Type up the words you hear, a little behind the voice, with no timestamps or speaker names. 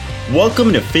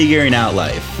Welcome to Figuring Out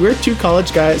Life. We're two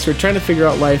college guys who are trying to figure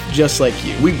out life just like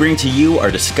you. We bring to you our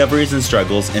discoveries and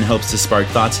struggles in hopes to spark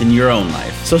thoughts in your own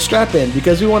life. So strap in,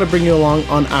 because we want to bring you along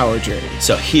on our journey.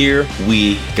 So here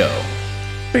we go.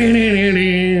 And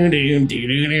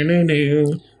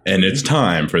it's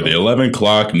time for the 11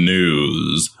 o'clock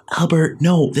news. Albert,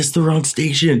 no, this is the wrong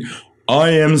station. I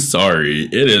am sorry.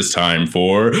 It is time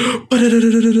for Figuring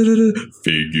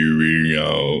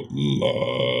Out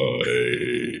Life.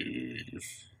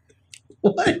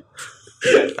 What?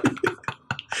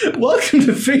 Welcome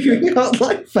to Figuring Out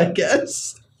Life, I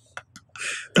guess.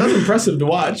 That was impressive to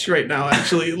watch right now,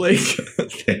 actually.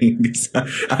 Thanks.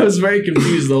 I was very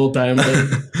confused the whole time.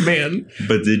 Man.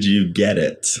 But did you get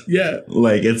it? Yeah.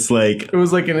 It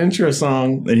was like an intro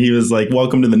song. And he was like,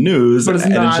 welcome to the news. But it's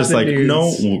and not it's just the like, news.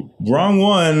 No, wrong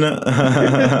one.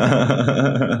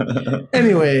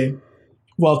 Anyway,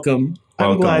 welcome.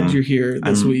 I'm glad you're here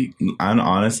this week. I'm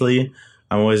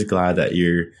always glad that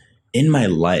you're in my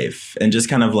life and just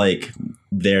kind of like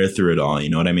there through it all. You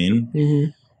know what I mean? Mm-hmm.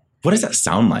 What does that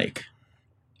sound like?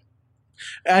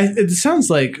 It sounds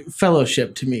like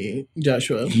fellowship to me,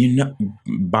 Joshua. You know,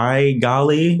 by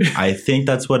golly, I think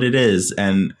that's what it is.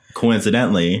 And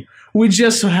coincidentally, we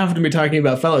just so happen to be talking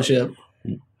about fellowship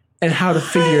and how to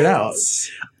figure it out.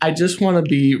 I just want to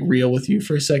be real with you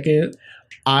for a second.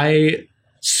 I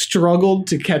struggled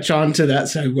to catch on to that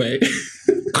segue.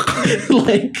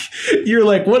 You're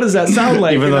like, what does that sound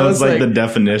like? Even though it's like the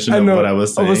definition of what I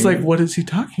was saying. I was like, what is he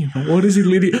talking about? What is he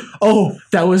leading? Oh,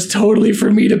 that was totally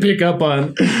for me to pick up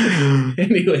on.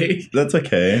 Anyway. That's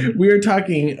okay. We are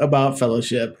talking about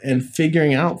fellowship and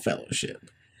figuring out fellowship,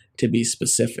 to be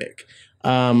specific.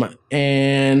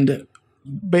 And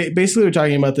basically we're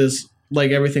talking about this, like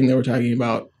everything that we're talking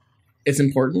about, it's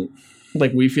important.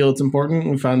 Like we feel it's important.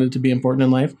 We found it to be important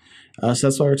in life. So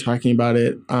that's why we're talking about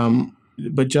it.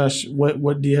 But Josh,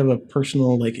 what do you have a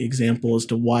personal example as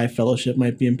to why fellowship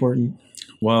might be important?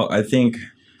 Well, I think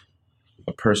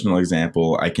a personal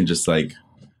example, I can just I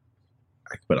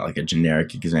put a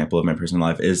generic example of my personal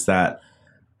life is that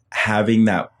having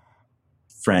that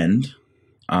friend,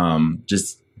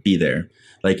 just be there.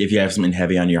 Like if you have something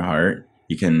heavy on your heart,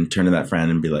 you can turn to that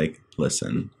friend and be like,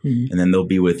 listen, and then they'll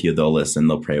be with you. They'll listen,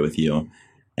 they'll pray with you,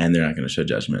 and they're not going to show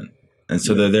judgment. And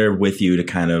so they're there with you to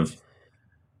kind of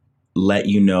let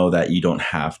you know that you don't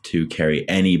have to carry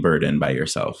any burden by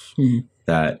yourself,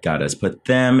 that God has put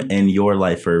them in your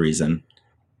life for a reason,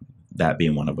 that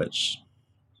being one of which.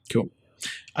 Cool.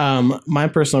 My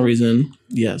personal reason,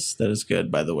 yes, that is good,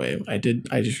 by the way. I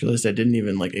just realized I didn't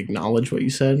even acknowledge what you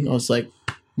said. I was like,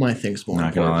 my thing's more Not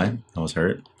important. gonna lie, I was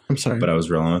hurt. I'm sorry. But I was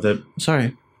rolling with it. I'm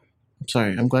sorry.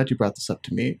 I'm glad you brought this up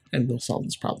to me, and we'll solve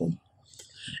this problem.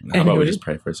 How about we just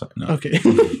pray for a second? No. Okay.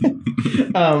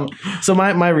 So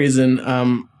my reason,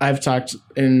 I've talked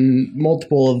in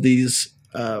multiple of these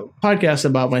podcasts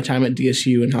about my time at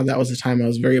DSU and how that was a time I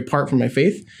was very apart from my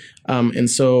faith. And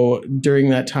so during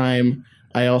that time,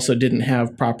 I also didn't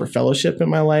have proper fellowship in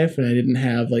my life, and I didn't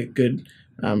have good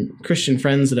Christian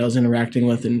friends that I was interacting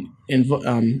with and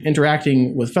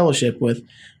interacting with fellowship with.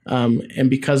 And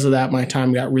because of that, my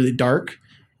time got really dark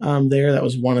there. That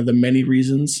was one of the many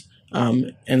reasons.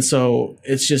 And so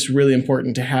it's just really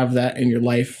important to have that in your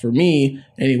life for me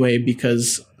anyway,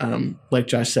 because like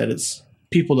Josh said, it's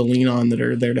people to lean on that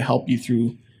are there to help you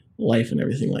through life and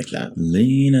everything like that.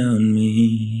 Lean on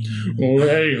me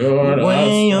when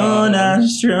you're not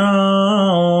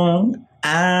strong.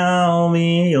 I'll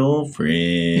be your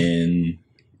friend.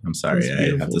 I'm sorry,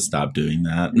 I have to stop doing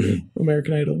that.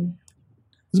 American Idol.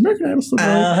 Is American Idol still going?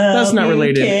 That's not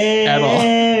related at all.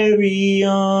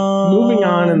 Moving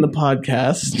on in the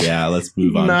podcast. Yeah, let's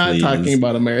move on, not please. talking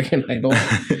about American Idol.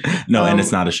 No, and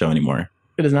it's not a show anymore.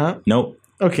 It is not? Nope.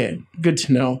 Okay, good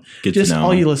to know. Good just to know.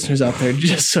 All you listeners out there,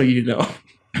 just so you know.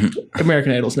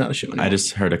 American Idol is not a show anymore. I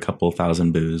just heard a couple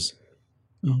thousand boos.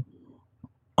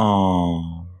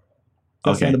 Oh.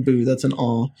 That's okay. not a boo, that's an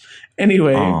aw.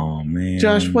 Anyway, oh man,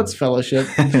 Josh, what's fellowship?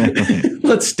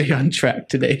 Let's stay on track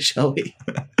today, shall we?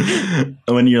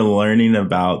 When you're learning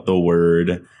about the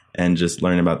word and just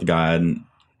learning about God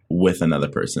with another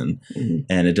person,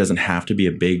 and it doesn't have to be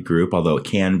a big group, although it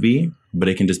can be, but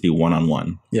it can just be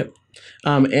one-on-one. Yep.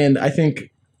 And I think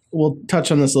we'll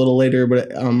touch on this a little later,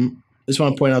 but I just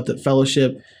want to point out that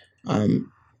fellowship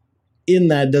in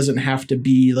that doesn't have to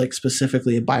be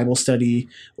specifically a Bible study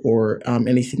or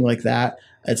anything like that.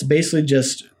 It's basically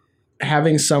just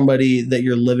having somebody that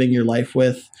you're living your life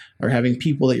with, or having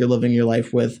people that you're living your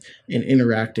life with and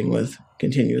interacting with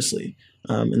continuously.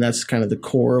 And that's kind of the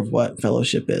core of what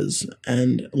fellowship is.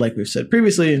 And like we've said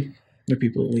previously, they're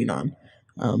people to lean on.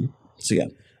 So yeah,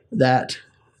 that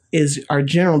is our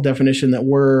general definition that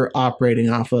we're operating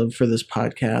off of for this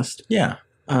podcast. Yeah.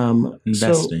 So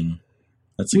Investing.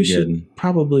 That's a we good. should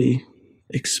probably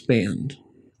expand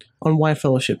on why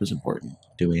fellowship is important.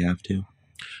 Do we have to?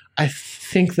 I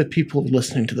think that people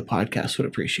listening to the podcast would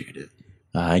appreciate it.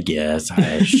 I guess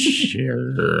I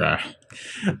sure.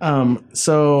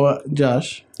 So,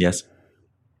 Josh, Yes.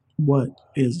 what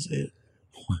is it?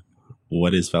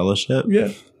 What is fellowship? Yeah.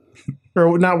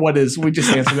 Or not what is. We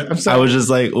just answered it. I'm sorry. I was just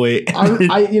like, wait.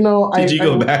 Did you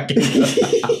go back?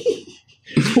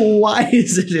 Why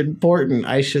is it important,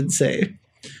 I should say?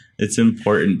 It's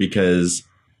important because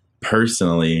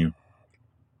personally,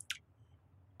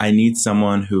 I need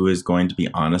someone who is going to be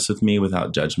honest with me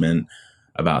without judgment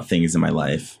about things in my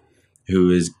life, who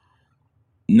is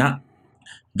not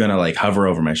going to like hover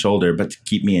over my shoulder, but to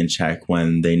keep me in check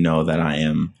when they know that I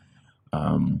am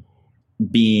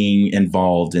being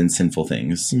involved in sinful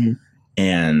things. Mm-hmm.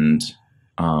 And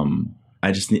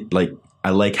I just need, like, I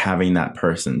like having that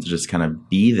person to just kind of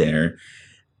be there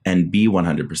and be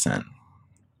 100%.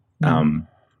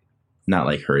 Not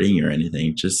like hurting you or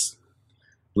anything, just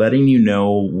letting you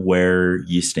know where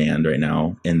you stand right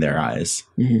now in their eyes.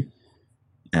 Mm-hmm.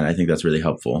 And I think that's really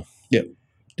helpful. Yep,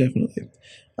 definitely.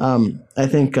 I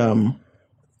think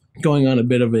going on a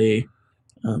bit of a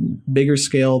bigger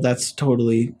scale, that's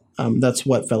totally, that's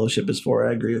what fellowship is for.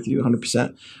 I agree with you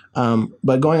 100%.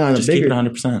 But going on Just a bigger... keep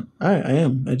it 100%. I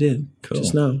am. I did. Cool.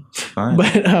 Just know. Fine.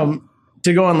 But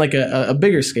to go on like a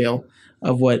bigger scale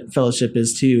of what fellowship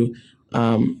is too,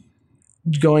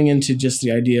 going into just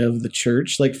the idea of the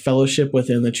church, like fellowship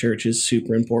within the church is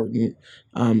super important.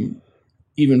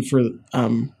 Even for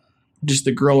just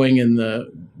the growing and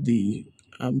the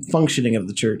functioning of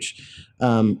the church.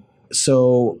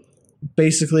 So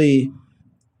basically,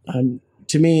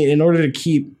 to me, in order to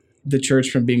keep the church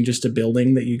from being just a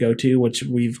building that you go to, which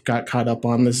we've got caught up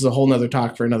on, this is a whole nother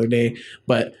talk for another day,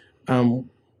 but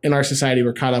in our society,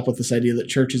 we're caught up with this idea that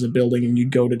church is a building and you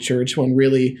go to church when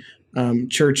really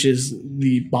church is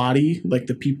the body, like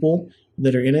the people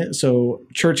that are in it. So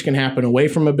church can happen away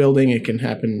from a building. It can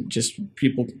happen just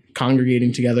people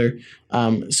congregating together.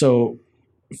 So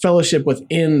fellowship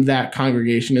within that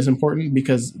congregation is important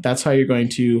because that's how you're going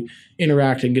to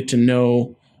interact and get to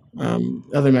know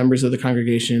other members of the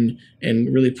congregation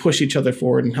and really push each other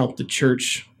forward and help the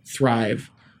church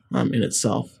thrive in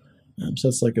itself. So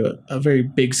it's like a very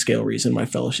big scale reason why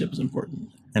fellowship is important.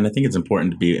 And I think it's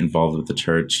important to be involved with the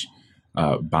church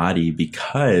body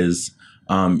because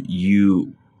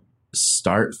you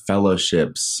start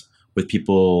fellowships with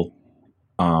people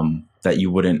that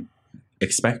you wouldn't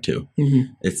expect to.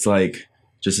 Mm-hmm. It's like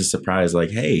just a surprise,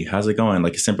 like, hey, how's it going?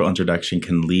 Like a simple introduction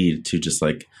can lead to just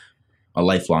like a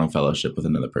lifelong fellowship with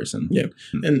another person. Yeah.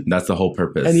 And that's the whole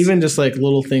purpose. And even just like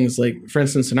little things, like for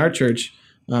instance, in our church,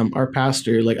 our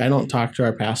pastor, like I don't talk to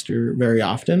our pastor very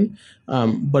often,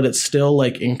 but it's still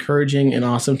like encouraging and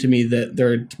awesome to me that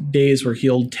there are days where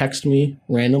he'll text me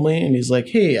randomly and he's like,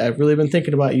 hey, I've really been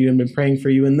thinking about you and been praying for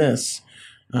you in this.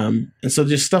 And so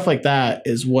just stuff like that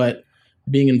is what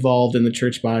being involved in the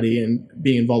church body and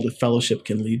being involved with fellowship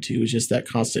can lead to, is just that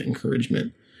constant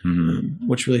encouragement,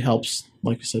 which really helps,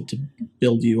 like I said, to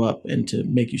build you up and to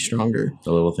make you stronger.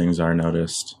 The little things are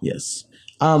noticed. Yes.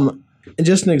 And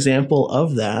just an example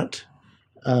of that,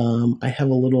 I have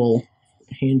a little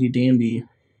handy dandy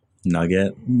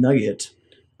Nugget.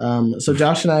 So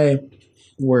Josh and I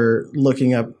were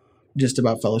looking up just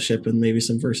about fellowship and maybe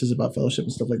some verses about fellowship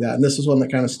and stuff like that. And this was one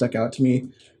that kind of stuck out to me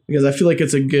because I feel like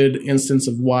it's a good instance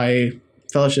of why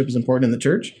fellowship is important in the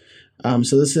church.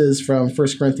 So this is from 1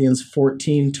 Corinthians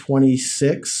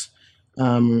 14:26.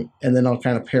 And then I'll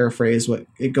kind of paraphrase what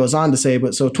it goes on to say.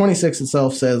 But so 26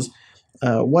 itself says,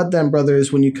 what then,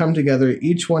 brothers, when you come together,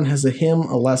 each one has a hymn,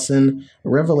 a lesson, a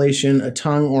revelation, a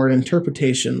tongue, or an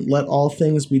interpretation. Let all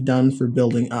things be done for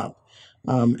building up.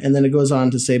 And then it goes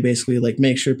on to say basically like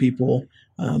make sure people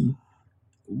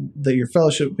that you're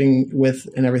fellowshipping with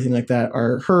and everything like that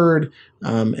are heard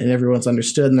and everyone's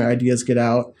understood and their ideas get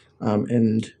out.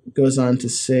 And goes on to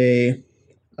say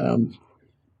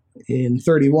in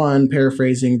 31,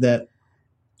 paraphrasing, that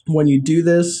when you do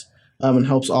this, it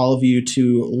helps all of you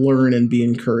to learn and be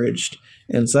encouraged.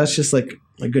 And so that's just like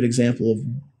a good example of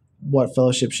what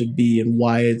fellowship should be and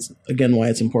why it's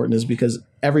important is because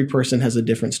every person has a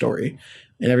different story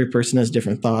and every person has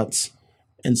different thoughts.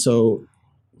 And so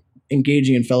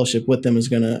engaging in fellowship with them is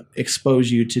going to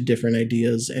expose you to different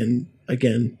ideas. And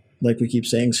again, like we keep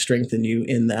saying, strengthen you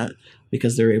in that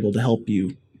because they're able to help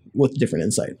you with different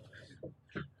insight.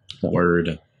 So,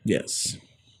 Word. yes.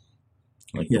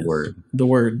 Like Yes. the word. The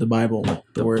word, the Bible,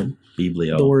 the word.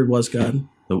 Biblio. The word was God,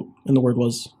 The- and the word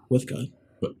was with God.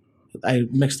 I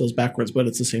mixed those backwards, but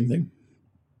it's the same thing.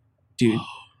 Dude,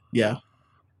 yeah.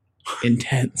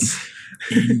 Intense.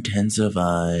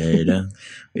 Intensified.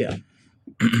 Yeah.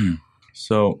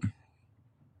 So,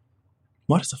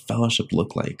 what does a fellowship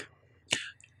look like?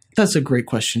 That's a great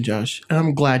question, Josh. And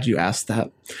I'm glad you asked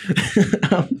that.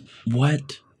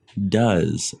 What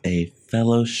does a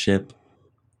fellowship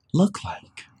look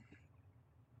like?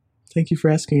 Thank you for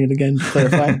asking it again to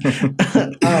clarify.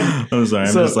 I'm sorry.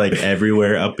 I'm so- just like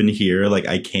everywhere up in here. Like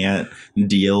I can't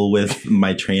deal with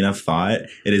my train of thought.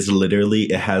 It is literally,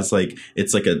 it's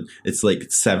like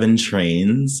 7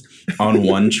 trains on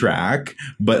one track,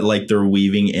 but like they're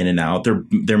weaving in and out.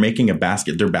 They're making a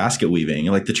basket. They're basket weaving.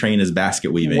 Like the train is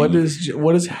basket weaving. What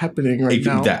is happening right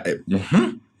now?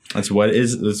 That's what it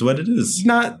is.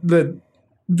 Not that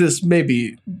this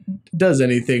maybe does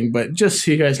anything, but just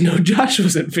so you guys know, Josh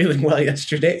wasn't feeling well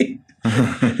yesterday.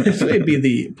 This may be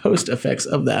the post effects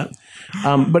of that.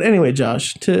 But anyway,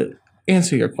 Josh, to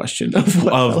answer your question of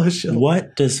fellowship.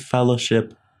 What does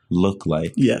fellowship look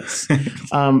like? Yes.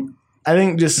 I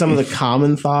think just some of the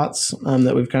common thoughts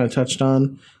that we've kind of touched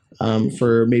on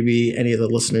for maybe any of the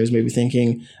listeners maybe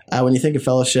thinking, when you think of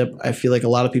fellowship, I feel like a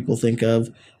lot of people think of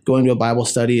going to a Bible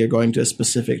study or going to a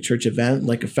specific church event,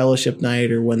 like a fellowship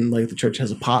night, or when like the church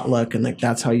has a potluck, and like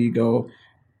that's how you go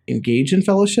engage in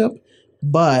fellowship.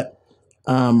 But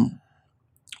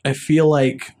I feel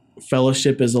like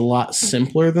fellowship is a lot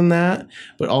simpler than that,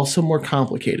 but also more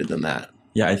complicated than that.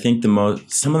 Yeah, I think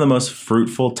some of the most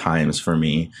fruitful times for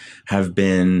me have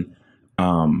been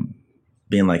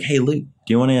being like, "Hey, Luke,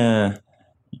 do you want to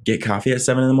get coffee at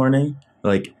 7 a.m?"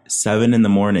 Like 7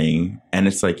 a.m, and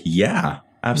it's like, yeah,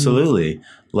 absolutely.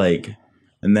 Mm-hmm. Like,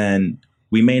 and then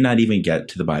we may not even get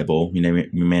to the Bible. You know,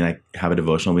 we may not have a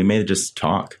devotional. We may just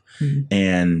talk. Mm-hmm.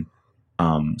 And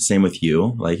same with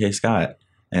you. Like, hey, Scott.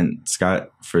 And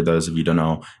Scott, for those of you who don't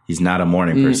know, he's not a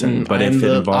morning person. But I'm if it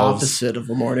the involves opposite of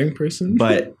a morning person.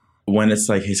 But when it's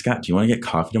like, hey, Scott, do you want to get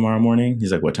coffee tomorrow morning?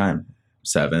 He's like, what time?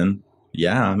 7.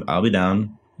 Yeah, I'll be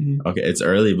down. Mm-hmm. Okay, it's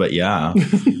early, but yeah.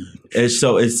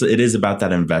 It is about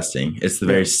that investing. It's the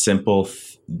very simple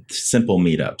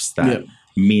meetups that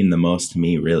mean the most to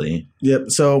me, really. Yep.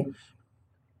 So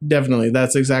definitely,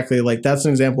 that's exactly that's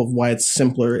an example of why it's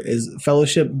simpler. Is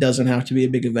fellowship doesn't have to be a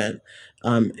big event.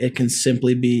 It can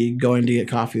simply be going to get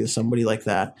coffee with somebody like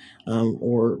that,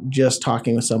 or just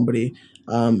talking with somebody.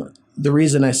 The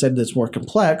reason I said it's more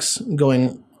complex,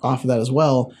 going off of that as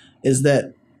well, is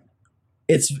that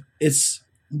it's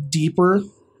deeper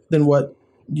than what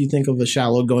you think of a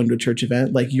shallow going to a church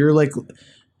event. Like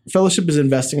fellowship is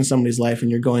investing in somebody's life, and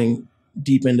you're going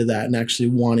deep into that and actually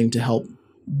wanting to help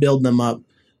build them up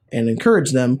and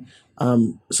encourage them.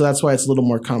 So that's why it's a little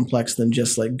more complex than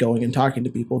just like going and talking to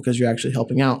people, because you're actually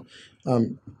helping out.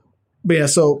 But yeah,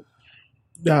 so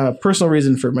personal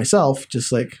reason for myself,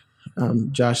 just like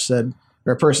Josh said,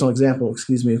 or a personal example,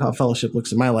 of how fellowship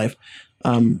looks in my life,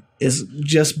 is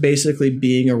just basically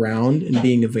being around and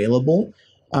being available.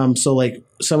 So like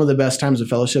some of the best times of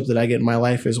fellowship that I get in my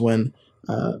life is when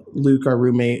Luke, our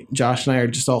roommate, Josh, and I are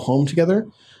just all home together.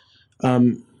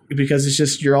 Because it's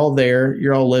just, you're all there,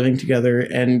 you're all living together,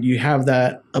 and you have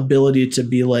that ability to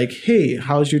be like, hey,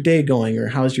 how's your day going? Or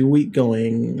how's your week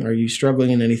going? Are you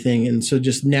struggling in anything? And so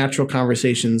just natural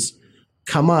conversations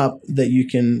come up that you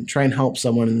can try and help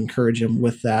someone and encourage them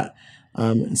with that.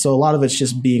 And so a lot of it's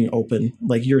just being open,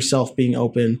 like yourself being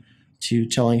open to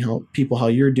telling people how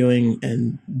you're doing,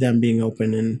 and them being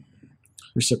open and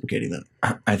reciprocating that.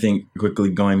 I think quickly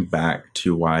going back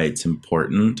to why it's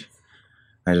important,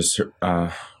 I just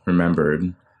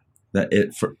remembered that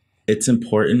it's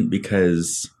important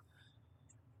because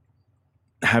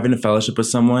having a fellowship with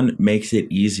someone makes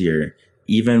it easier,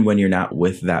 even when you're not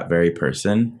with that very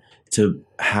person, to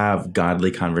have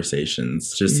godly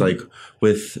conversations, just like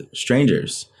with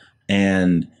strangers.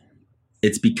 And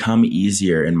it's become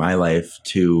easier in my life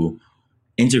to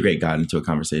integrate God into a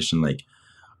conversation. Like,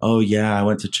 oh yeah, I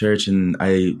went to church and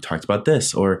I talked about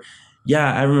this, or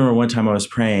yeah, I remember one time I was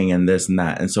praying and this and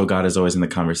that. And so God is always in the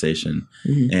conversation.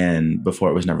 Mm-hmm. And before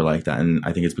it was never like that. And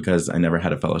I think it's because I never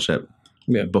had a fellowship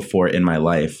before in my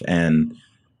life. And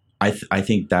I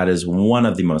think that is one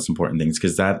of the most important things,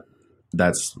 because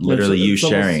that's literally you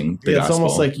sharing the gospel. It's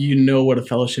almost like you know what a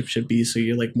fellowship should be, so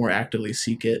you like more actively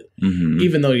seek it,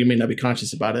 even though you may not be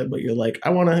conscious about it. But you're like,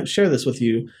 I want to share this with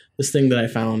you, this thing that I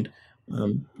found,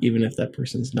 even if that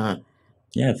person's not.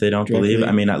 Yeah, if they don't believe,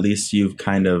 I mean, at least you've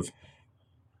kind of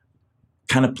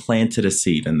planted a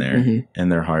seed in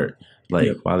their heart.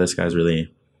 Like, wow, this guy's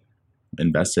really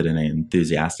invested in it,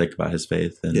 enthusiastic about his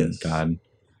faith and God.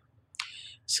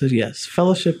 So yes,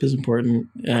 fellowship is important.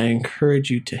 I encourage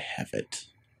you to have it.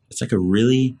 it's like a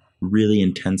really, really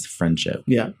intense friendship.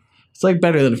 Yeah. It's like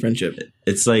better than a friendship.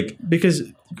 It's like, Because,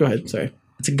 go ahead, sorry.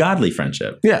 it's a godly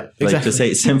friendship. Yeah, exactly. Like, to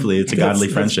say it simply, it's a godly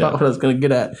friendship. That's about what I was going to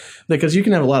get at. Because you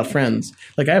can have a lot of friends.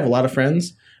 Like, I have a lot of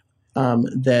friends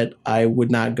that I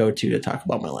would not go to talk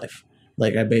about my life.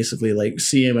 Like, I basically, like,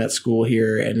 see them at school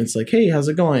here, and it's like, hey, how's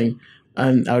it going?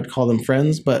 And I would call them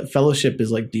friends, but fellowship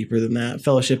is, like, deeper than that.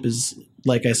 Fellowship is,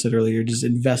 like I said earlier, just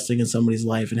investing in somebody's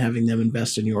life and having them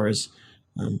invest in yours.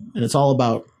 And it's all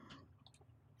about,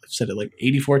 I've said it like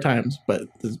 84 times, but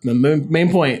the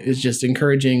main point is just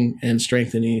encouraging and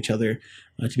strengthening each other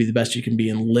to be the best you can be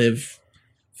and live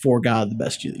for God the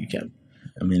best that you can.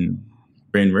 I mean,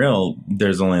 being real,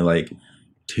 there's only like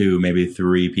 2, maybe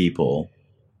 3 people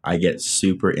I get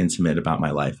super intimate about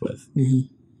my life with.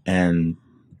 Mm-hmm. And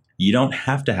you don't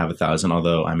have to have 1,000,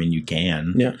 although, I mean, you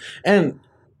can. Yeah. And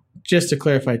just to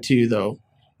clarify too, though,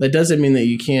 that doesn't mean that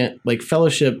you can't, like,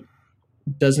 fellowship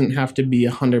doesn't have to be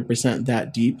 100%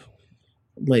 that deep.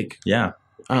 Like, Yeah.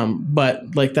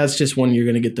 But like, that's just when you're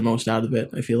going to get the most out of it,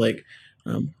 I feel like.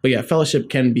 But yeah, fellowship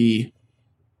can be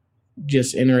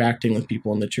just interacting with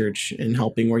people in the church and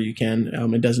helping where you can.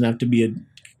 It doesn't have to be a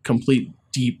complete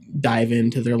deep dive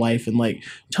into their life and like,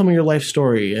 tell me your life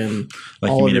story and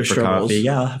Like, all you of meet your up for struggles. coffee.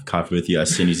 Yeah, I'll have coffee with you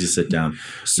as soon as you sit down.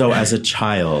 So, as a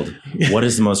child, what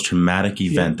is the most traumatic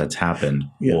event that's happened?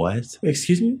 Yeah. What?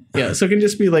 Excuse me? Yeah. So it can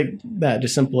just be like that,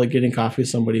 just simple, like getting coffee with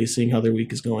somebody, seeing how their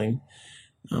week is going.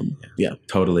 Yeah.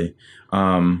 Totally.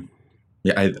 Yeah,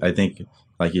 I think,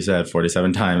 like you said,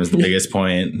 47 times, the biggest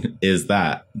point is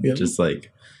that. Yep. Just like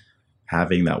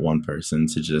having that one person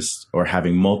to just, or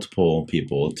having multiple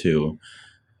people to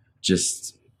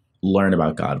just learn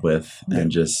about God with Yeah.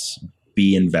 and just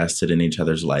be invested in each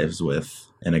other's lives with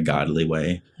in a godly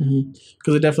way.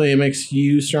 Because it makes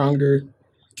you stronger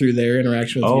through their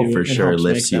interaction with you. Oh, for and sure. helps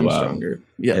Lifts make them you up. stronger.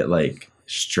 Yeah. It like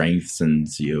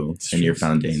strengthens you and your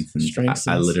foundations. I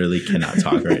Strengthens. literally cannot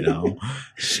talk right now.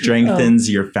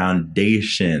 Strengthens your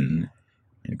foundation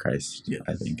in Christ, Yes.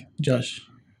 I think. Josh,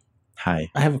 Hi.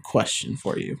 I have a question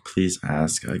for you. Please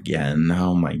ask again.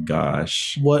 Oh my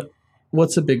gosh.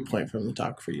 What's a big point from the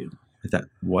talk for you? That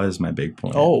was my big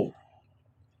point. Oh,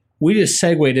 we just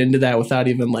segued into that without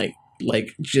even like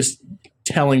just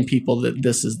telling people that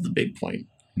this is the big point.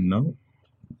 No.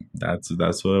 That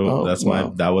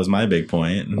was my big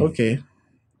point. Okay.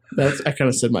 I kind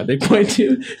of said my big point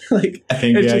too. Like, I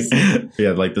think we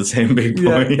had like the same big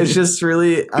point. it's just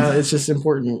really it's just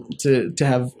important to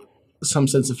have some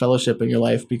sense of fellowship in your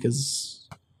life because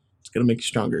it's going to make you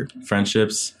stronger.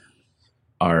 Friendships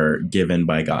are given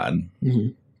by God.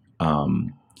 Mm-hmm.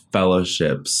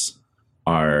 Fellowships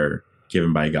are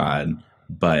given by God,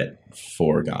 but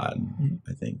for God,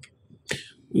 I think.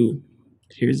 Ooh,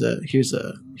 here's a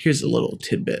little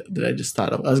tidbit that I just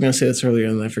thought of. I was going to say this earlier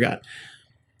and then I forgot.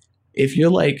 If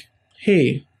you're like,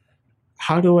 hey,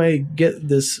 how do I get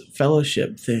this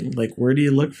fellowship thing? Like, where do you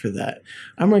look for that?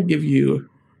 I'm going to give you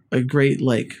a great,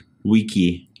 like,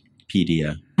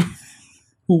 Wikipedia.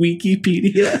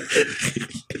 Wikipedia.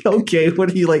 Okay, what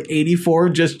are you, like 84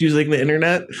 just using the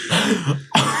internet?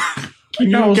 Can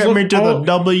you get me to the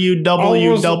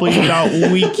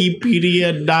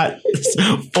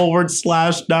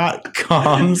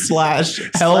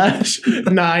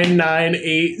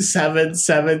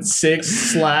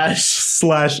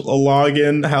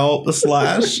login help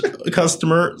 /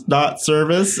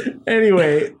 customer.service.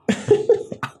 Anyway.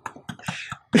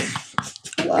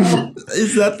 Wow.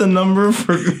 Is that the number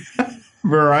for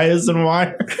Verizon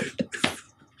Wire?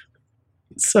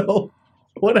 So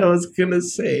what I was going to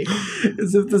say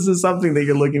is if this is something that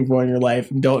you're looking for in your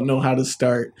life and don't know how to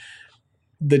start,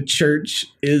 the church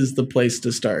is the place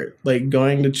to start. Like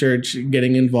going to church,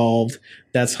 getting involved,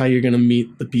 that's how you're going to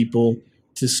meet the people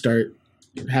to start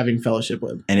having fellowship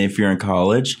with. And if you're in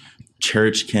college,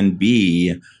 church can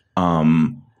be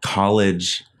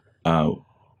college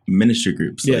ministry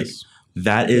groups. Yes. Like,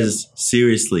 that is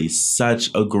seriously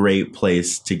such a great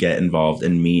place to get involved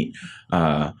and meet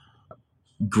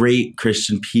great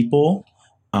Christian people.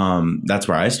 That's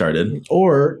where I started.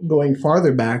 Or going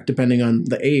farther back, depending on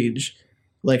the age,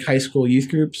 like high school youth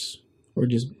groups or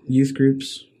just youth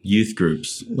groups. Youth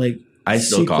groups. Like I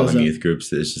still seek call those them out. youth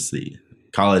groups. It's just the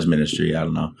college ministry. I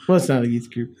don't know. Well, it's not a youth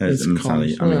group. It's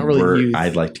college. Not really youth.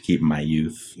 I'd like to keep my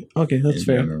youth. Okay, that's in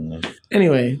fair. general.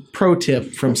 Anyway, pro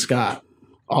tip from Scott,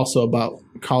 also about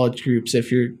college groups.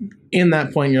 If you're in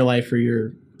that point in your life where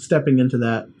you're stepping into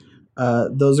that,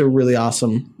 those are really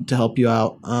awesome to help you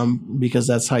out because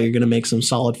that's how you're going to make some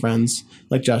solid friends.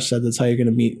 Like Josh said, that's how you're going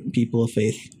to meet people of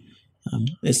faith,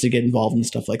 is to get involved in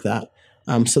stuff like that.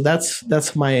 So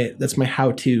that's my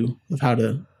how-to of how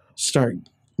to start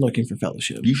looking for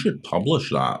fellowship. You should publish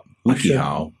that. I should.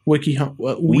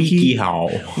 WikiHow.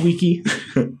 Wiki.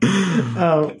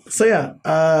 So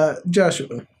yeah,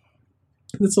 Joshua,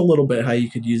 that's a little bit how you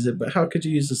could use it, but how could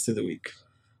you use this through the week?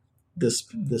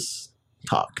 This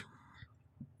talk.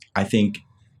 I think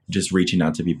just reaching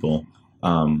out to people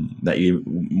that you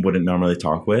wouldn't normally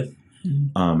talk with.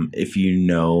 If you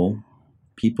know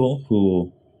people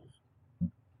who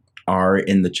are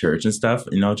in the church and stuff,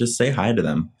 just say hi to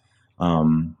them.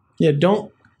 Yeah,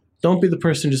 don't be the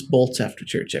person who just bolts after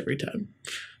church every time.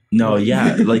 No,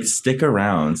 yeah, like stick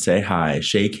around, say hi,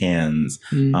 shake hands,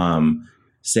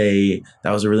 say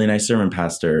that was a really nice sermon,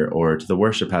 pastor, or to the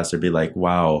worship pastor, be like,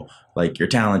 wow, like you're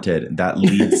talented. That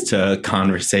leads to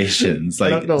conversations.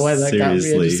 Like, I don't know why that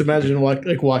seriously. got me. I just imagine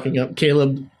walking up.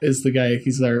 Caleb is the guy.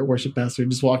 He's our worship pastor.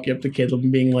 Just walking up to Caleb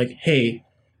and being like, "Hey,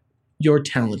 you're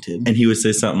talented." And he would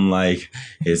say something like,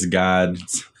 "Is God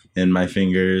in my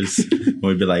fingers?" And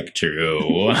we'd be like,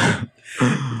 "True."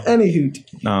 Anywho,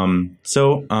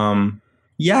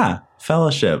 yeah,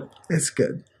 fellowship. it's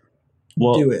good.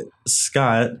 Well, Do it.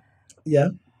 Scott, Yeah.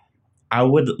 I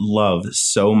would love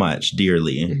so much,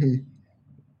 dearly, Mm-hmm.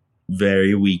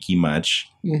 very weaky much,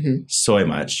 Mm-hmm. soy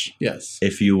much, Yes.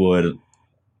 if you would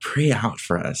pray out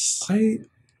for us. I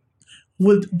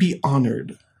would be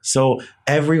honored. So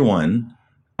everyone,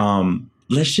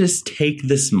 let's just take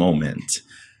this moment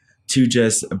to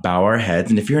just bow our heads.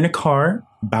 And if you're in a car,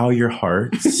 bow your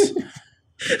hearts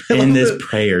in this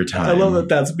prayer time. I love that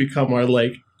that's become our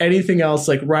anything else,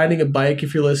 like riding a bike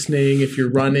if you're listening, if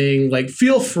you're running,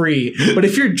 feel free. But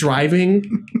if you're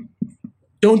driving,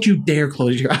 don't you dare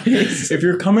close your eyes. If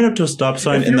you're coming up to a stop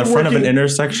sign in the front of an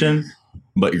intersection,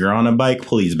 but you're on a bike,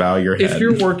 please bow your head. If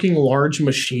you're working large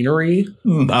machinery,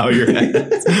 bow your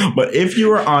head. But if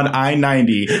you are on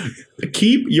I-90,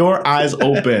 keep your eyes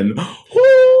open.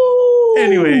 Woo!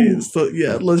 anyways, so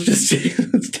yeah, let's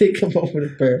take a moment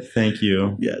of prayer. Thank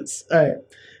you. Yes. All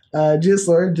right. Jesus,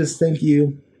 Lord, just thank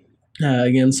you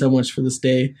again so much for this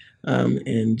day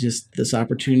and just this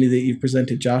opportunity that you've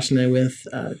presented Josh and I with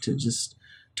to just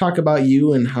talk about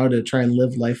you and how to try and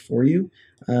live life for you.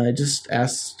 I just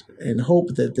ask and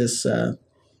hope that this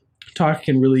talk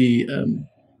can really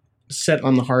set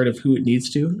on the heart of who it needs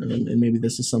to, and maybe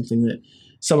this is something that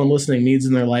someone listening needs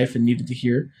in their life and needed to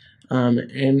hear.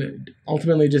 And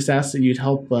ultimately just ask that you'd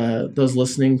help those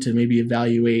listening to maybe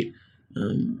evaluate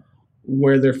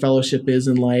where their fellowship is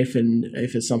in life and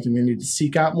if it's something they need to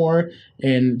seek out more,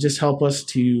 and just help us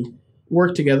to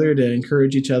work together to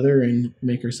encourage each other and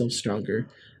make ourselves stronger.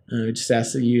 I just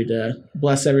ask that you'd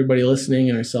bless everybody listening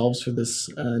and ourselves for this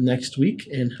next week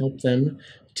and help them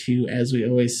to, as we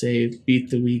always say, beat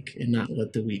the weak and not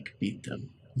let the weak beat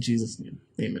them. In Jesus' name,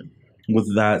 amen.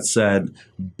 With that said,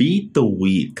 beat the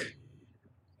weak.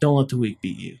 Don't let the weak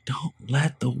beat you. Don't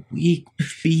let the weak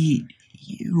beat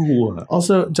you.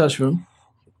 Also, Joshua.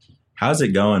 How's it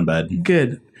going, bud?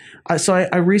 Good. So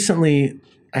I recently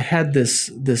had this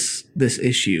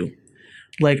issue.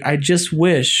 I just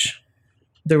wish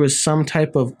there was some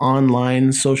type of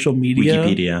online social media.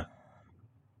 Wikipedia.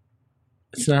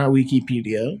 It's not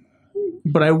Wikipedia.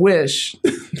 But I wish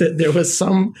that there was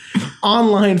some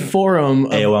online forum.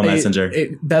 AOL Messenger.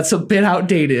 That's a bit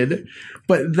outdated.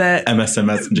 But that MSN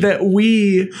Messenger. That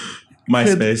we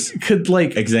MySpace. Could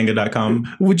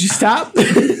Xanga.com. Would you stop?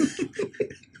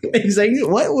 Xanga?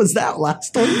 What was that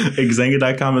last one?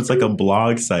 Xanga.com. It's like a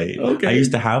blog site. Okay. I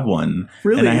used to have one.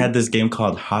 Really? And I had this game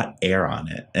called Hot Air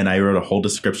on it. And I wrote a whole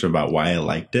description about why I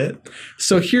liked it.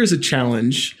 So here's a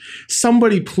challenge.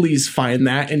 Somebody please find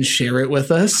that and share it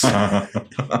with us.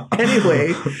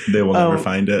 Anyway. They will never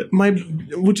find it.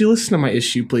 Would you listen to my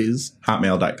issue, please?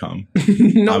 Hotmail.com.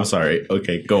 No. I'm sorry.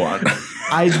 Okay, go on.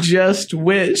 I just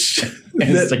wish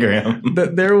Instagram.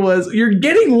 that there was... You're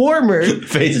getting warmer.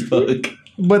 Facebook.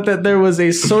 But that there was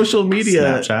a social media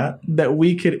Snapchat that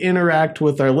we could interact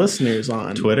with our listeners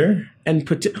on. Twitter? And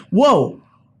whoa!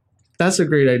 That's a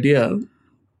great idea.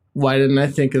 Why didn't I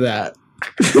think of that?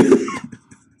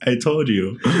 I told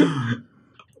you.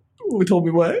 Who told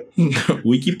me what?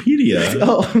 Wikipedia.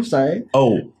 Oh, I'm sorry.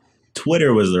 Oh,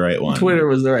 Twitter was the right one. Twitter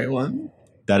was the right one.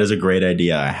 That is a great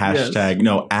idea. Hashtag, Yes.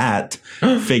 no, at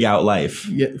Fig Out Life.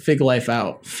 Yeah, fig life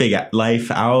out. Fig Life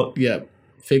Out. Yep,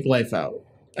 fig life out.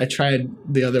 I tried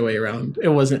the other way around. It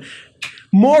wasn't.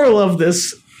 Moral of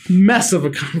this mess of a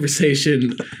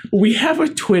conversation, we have a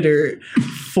Twitter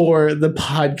for the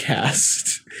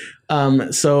podcast.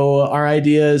 So our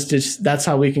idea is that's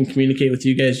how we can communicate with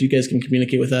you guys. You guys can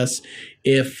communicate with us.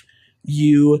 If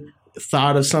you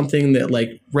thought of something that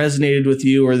like resonated with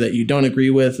you or that you don't agree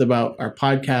with about our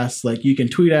podcast, like you can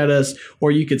tweet at us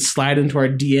or you could slide into our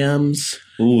DMs.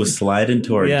 Ooh, slide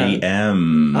into our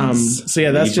DMs. So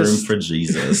yeah, that's Leave just room for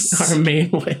Jesus. our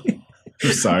main way.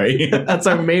 I'm sorry. That's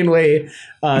our main way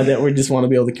that we just want to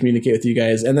be able to communicate with you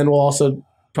guys. And then we'll also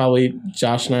probably,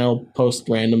 Josh and I will post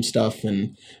random stuff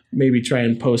and maybe try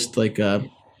and post like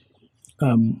some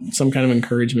kind of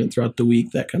encouragement throughout the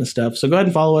week, that kind of stuff. So go ahead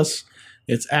and follow us.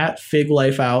 It's at Fig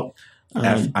Life Out.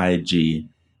 FIG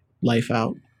Life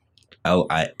Out.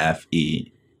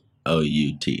 LIFEOUT.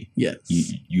 Yes.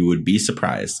 You would be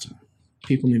surprised.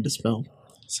 People need to spell.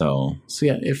 So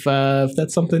yeah, if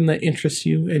that's something that interests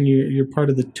you and you're part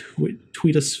of the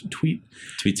Twitter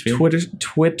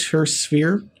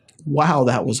sphere. Wow,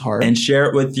 that was hard. And share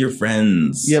it with your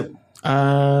friends. Yep. Do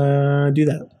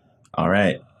that. All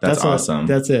right. That's awesome.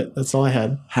 That's it. That's all I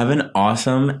had. Have an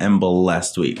awesome and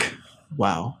blessed week.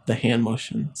 Wow. The hand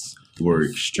motions were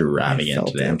extravagant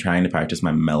today. I'm trying to practice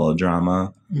my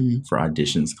melodrama for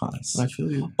auditions class. I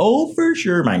feel you. Oh, for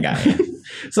sure, my guy.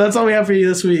 So that's all we have for you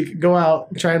this week. Go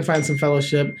out, try and find some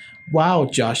fellowship. Wow,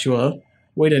 Joshua.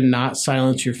 Way to not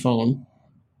silence your phone.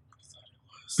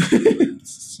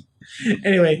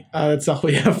 Anyway, that's all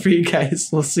we have for you guys.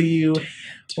 We'll see you,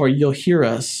 or you'll hear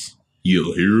us.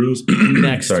 You'll hear us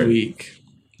next week.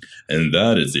 And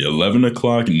that is the 11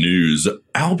 o'clock news.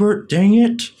 Albert, dang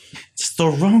it. It's the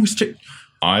wrong stick.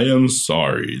 I am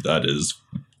sorry. That is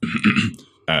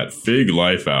at Fig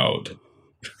Life Out.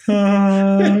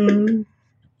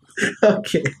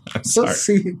 Okay. We'll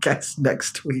see you guys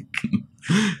next week.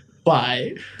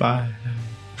 Bye. Bye.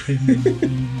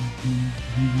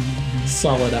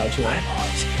 Solid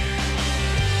outro.